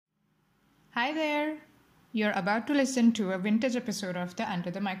Hi there! You're about to listen to a vintage episode of the Under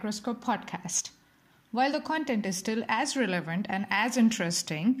the Microscope podcast. While the content is still as relevant and as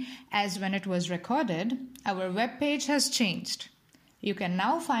interesting as when it was recorded, our webpage has changed. You can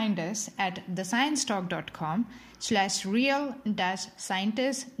now find us at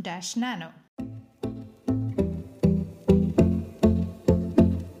thesciencetalk.com/real-scientist-nano.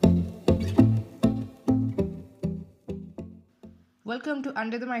 Welcome to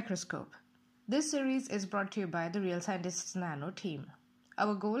Under the Microscope. This series is brought to you by the Real Scientists Nano team.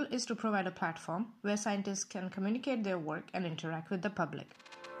 Our goal is to provide a platform where scientists can communicate their work and interact with the public.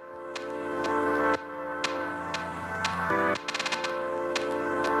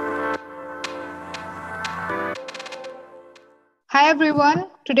 Hi everyone.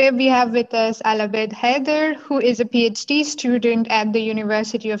 Today we have with us El-Abed Haidar, who is a PhD student at the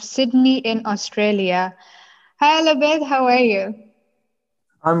University of Sydney in Australia. Hi El-Abed, how are you?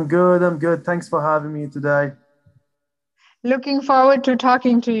 I'm good. Thanks for having me today. Looking forward to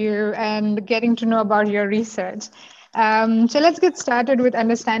talking to you and getting to know about your research. So let's get started with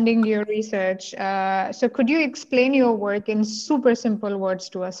understanding your research. So could you explain your work in super simple words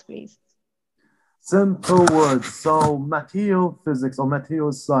to us, please? Simple words. So, material physics or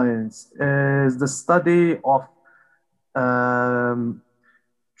material science is the study of,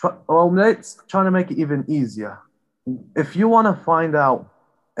 let's try to make it even easier. If you want to find out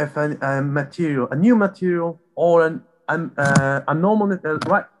if a material, a new material, or a normal,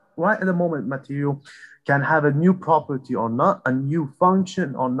 right at the moment material can have a new property or not, a new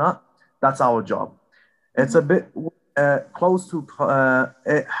function or not, that's our job. It's a bit close to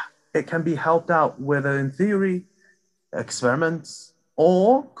it can be helped out whether in theory, experiments,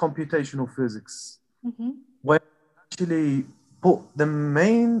 or computational physics, where you actually put the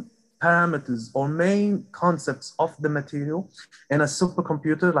main parameters or main concepts of the material in a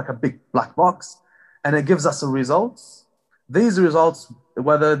supercomputer, like a big black box, and it gives us a results. These results,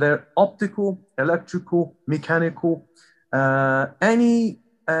 whether they're optical, electrical, mechanical, any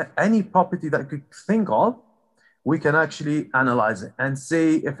property that you could think of, we can actually analyze it and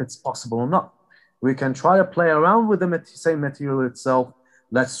see if it's possible or not. We can try to play around with the same material itself,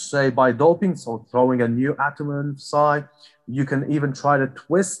 let's say by doping, so throwing a new atom inside. You can even try to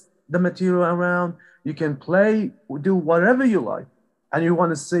twist the material around. You can play, do whatever you like, and you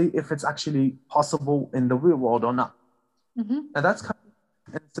want to see if it's actually possible in the real world or not. And that's kind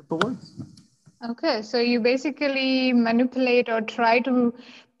of in simple words. Okay, so you basically manipulate or try to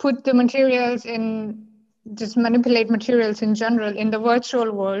put the materials in, just manipulate materials in general in the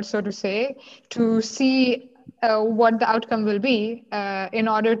virtual world, so to say, to see what the outcome will be in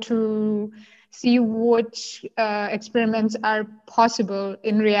order to see which experiments are possible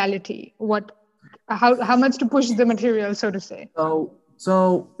in reality, how much to push the material, so to say.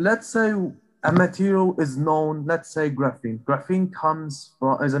 So let's say a material is known, let's say graphene. Graphene comes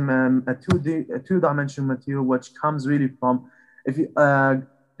from as a two-dimensional material, which comes really from, if you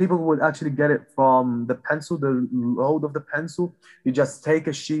people would actually get it from the pencil, the load of the pencil. You just take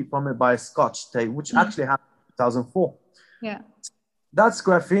a sheet from it by scotch tape, which actually happened in 2004. Yeah. That's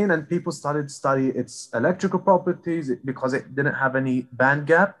graphene, and people started to study its electrical properties because it didn't have any band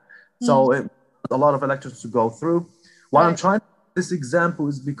gap. So it a lot of electrons to go through. Why I'm trying this example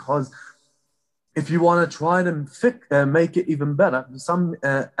is because if you want to try to make it even better, some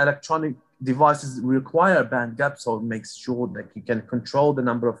electronic devices require band gap, so it makes sure that you can control the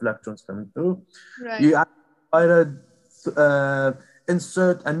number of electrons coming through. Right. You try to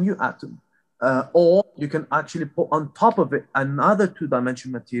insert a new atom, or you can actually put on top of it another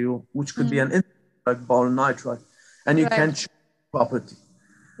two-dimensional material, which could be an like boron nitride, and you can choose property.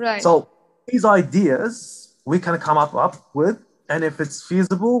 Right. So these ideas we can come up with, and if it's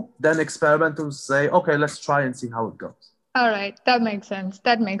feasible, then experimenters say, okay, let's try and see how it goes. All right, that makes sense.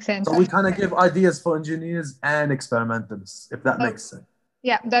 So we kind of give ideas for engineers and experimenters, if that makes sense.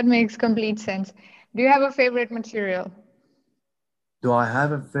 Yeah, that makes complete sense. Do you have a favorite material? Do I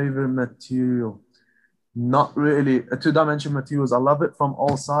have a favorite material? Not really. Two-dimensional materials, I love it from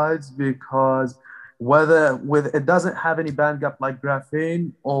all sides because whether with it doesn't have any band gap like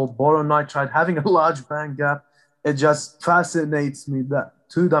graphene or boron nitride having a large band gap, it just fascinates me that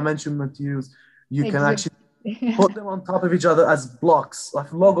two-dimensional materials, you can actually put them on top of each other as blocks,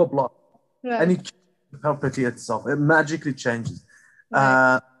 like Lego blocks, and it changes the property itself. It magically changes.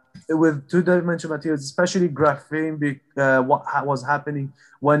 With two-dimensional materials, especially graphene, what was happening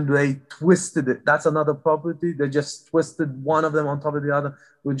when they twisted it. That's another property. They just twisted one of them on top of the other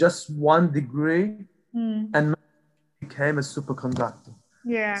with just 1 degree and became a superconductor.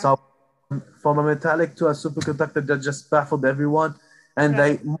 Yeah. So from a metallic to a superconductor, that just baffled everyone. And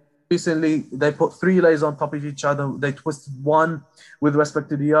they recently they put 3 layers on top of each other. They twisted one with respect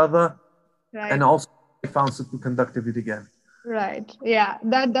to the other, Right. and also they found superconductivity again. Right. Yeah.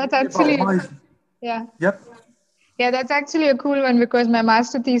 That's About actually, my, yeah. yep. Yeah, that's actually a cool one because my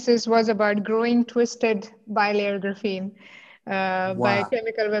master thesis was about growing twisted bilayer graphene by Wow.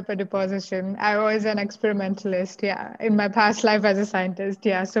 chemical vapor deposition. I was an experimentalist, yeah, in my past life as a scientist.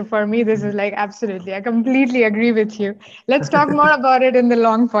 Yeah, so for me, this is like absolutely, I completely agree with you. Let's talk more about it in the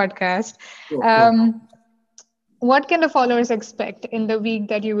long podcast. Sure, sure. Um, what can the followers expect in the week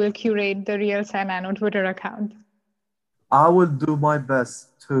that you will curate the Real Sci Nano Twitter account? I will do my best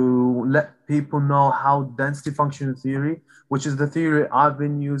to let people know how density function theory, which is the theory I've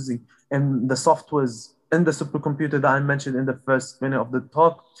been using in the softwares in the supercomputer that I mentioned in the first minute of the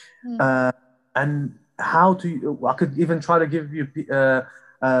talk, Hmm. uh, and how to. I could even try to give you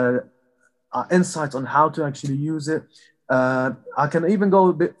uh, insights on how to actually use it. I can even go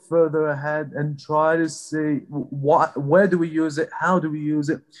a bit further ahead and try to see where do we use it, how do we use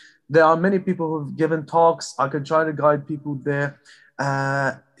it. There are many people who've given talks. I can try to guide people there.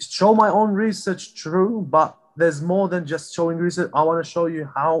 Show my own research, true, but there's more than just showing research. I want to show you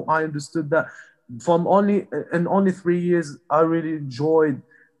how I understood that. From only 3 years, I really enjoyed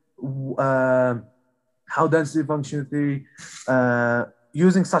uh, how density function theory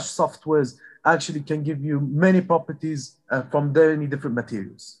using such softwares actually can give you many properties from many different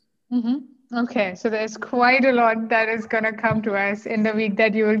materials. Okay, so there's quite a lot that is going to come to us in the week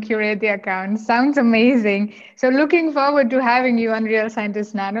that you will curate the account. Sounds amazing. So, looking forward to having you on Real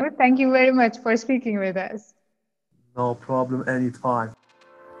Scientist Nano. Thank you very much for speaking with us. No problem, anytime.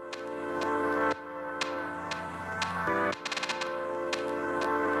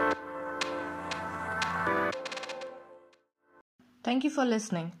 Thank you for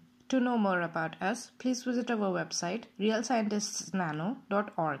listening. To know more about us, please visit our website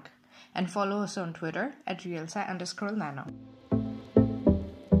realscientistsnano.org and follow us on Twitter at realsci_nano.